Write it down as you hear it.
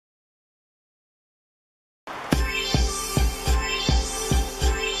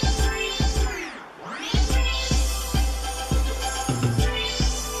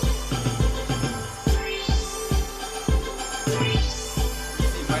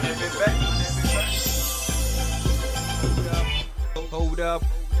up,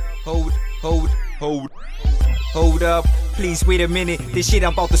 hold up. Please wait a minute, this shit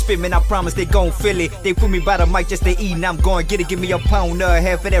I'm about to spit, man, I promise they gon' feel it. They put me by the mic just to eat, and I'm gon' get it. Give me a pound of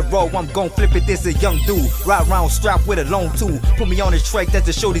half of that raw, I'm gon' flip it. This a young dude, ride round strapped with a long tool. Put me on this track, that's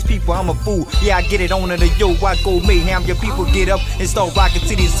to show these people I'm a fool. Yeah, I get it on the yo, I go mayhem. Your people get up and start rocking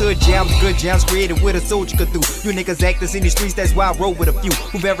to these hood jams. Good jams created with a soldier could do. You niggas actors in the streets, that's why I roll with a few.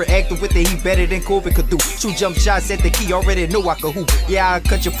 Whoever acted with the heat better than Kobe could do. Shoot jump shots at the key, already know I could hoop. Yeah, I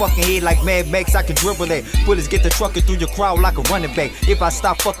cut your fucking head like Mad Max, I can dribble that. Bullets get the trucking through your crowd like a running back. If I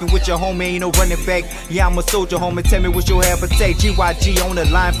stop fucking with your homie, ain't no running back. Yeah, I'm a soldier, homie, tell me what's your habitat. GYG on the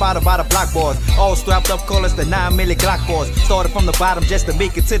line, fighter by the block bars. All strapped up, call us the 9mm Glock bars. Started from the bottom just to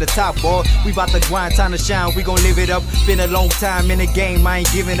make it to the top, boy. We bout to grind, time to shine, we gon' live it up. Been a long time in the game, I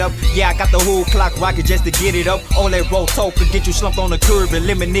ain't giving up. Yeah, I got the whole clock rocking just to get it up. All that raw talk could get you slumped on the curb.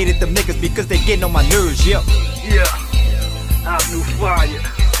 Eliminated them niggas because they getting on my nerves, yeah. Yeah, I'm new fire.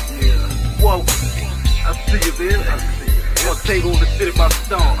 Yeah, whoa, I see you, baby. I see you. I'll take over the city by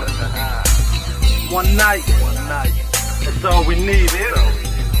storm. One night, that's all we need, baby.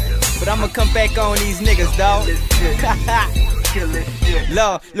 But I'ma come back on these niggas, dawg. Kill this shit.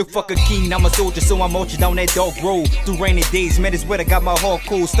 Love, look fuck a king, I'm a soldier, so I'm marching down that dog road. Through rainy days, man, it's where I got my heart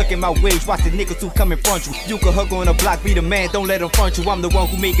cold. Stuck in my ways, watch the niggas who come in front you. You can hug on the block, be the man, don't let them front you. I'm the one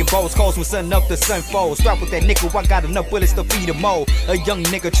who making balls, calls when sun up, the sun falls. Strap with that nickel, I got enough bullets to feed them all. A young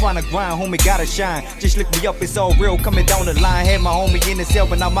nigga tryna grind, homie, gotta shine. Just look me up, it's all real, coming down the line. Had my homie in the cell,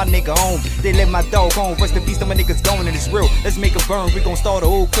 but now my nigga home. They let my dog home, rest in peace to my niggas gone, and it's real. Let's make a burn, we gon' start a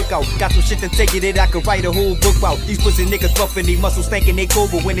whole cookout. Got some shit to take it that I could write a whole book about. These pussy niggas buffing, these muscles thinking they cool,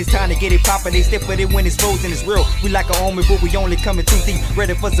 but when it's time to get it poppin', they stiff with it when it's frozen, it's real. We like a homie, but we only coming too deep.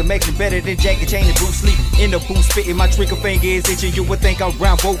 Ready for some action, better than Jackie Chan and Bruce Lee. In the booth, spitting, my trigger finger is itching. You would think I'm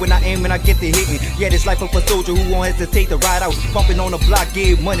Rambo when I aim and I get the hitting. Yeah, this life of a soldier who won't hesitate to ride out. Pumping on the block,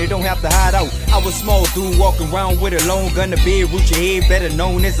 give money, don't have to hide out. I was small dude walking around with a long gun to bed, root your head, better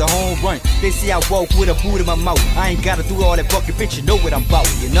known as a home run. They see I walk with a boot in my mouth. I ain't gotta do all that bucket, bitch, you know what I'm about,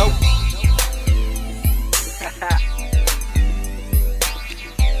 you know?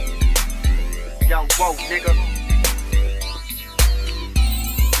 Young Walt, nigga.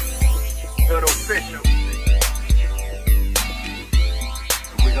 Hood official.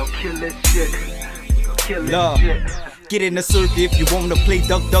 We gon' kill this shit. We gon' kill this shit. Get in the circuit if you wanna play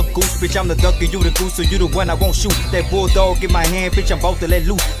duck, duck, goose. Bitch, I'm the duck and you the goose, so you the one I won't shoot. That bulldog in my hand, bitch, I'm about to let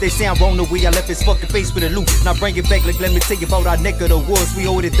loose. They say I'm wrong the way I left his fucking face with a loop. Now bring it back, like let me tell you about our neck of the woods. We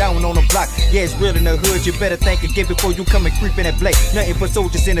hold it down on the block. Yeah, it's real in the hood, you better think again before you come and creep in that black. Nothing but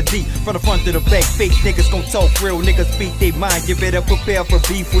soldiers in the deep, from the front to the back. Fake niggas gon' talk, real niggas speak they mind. You better prepare for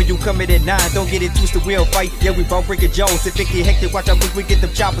beef when you come in at 9. Don't get it twisted, we'll fight. Yeah, we bout breaking jaws. If it get hectic, watch how quick we get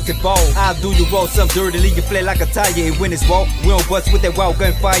them choppers involved. I'll do you raw, some dirty, leave you flat like a tire. And when it's raw, we don't bust with that wild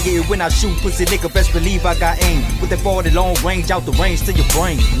gunfire. And when I shoot, pussy nigga, best believe I got aim. With that 40 long range, out the range to your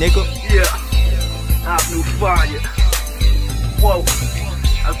brain, nigga. Yeah, I'm new fire. Whoa,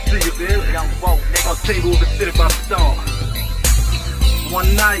 I see you, baby. Young Walt, nigga. I'll take over the city by storm.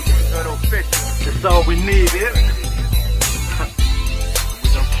 One night, hood official. That's all we need, baby. We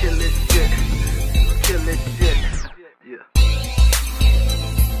gon' kill this shit. Kill this shit.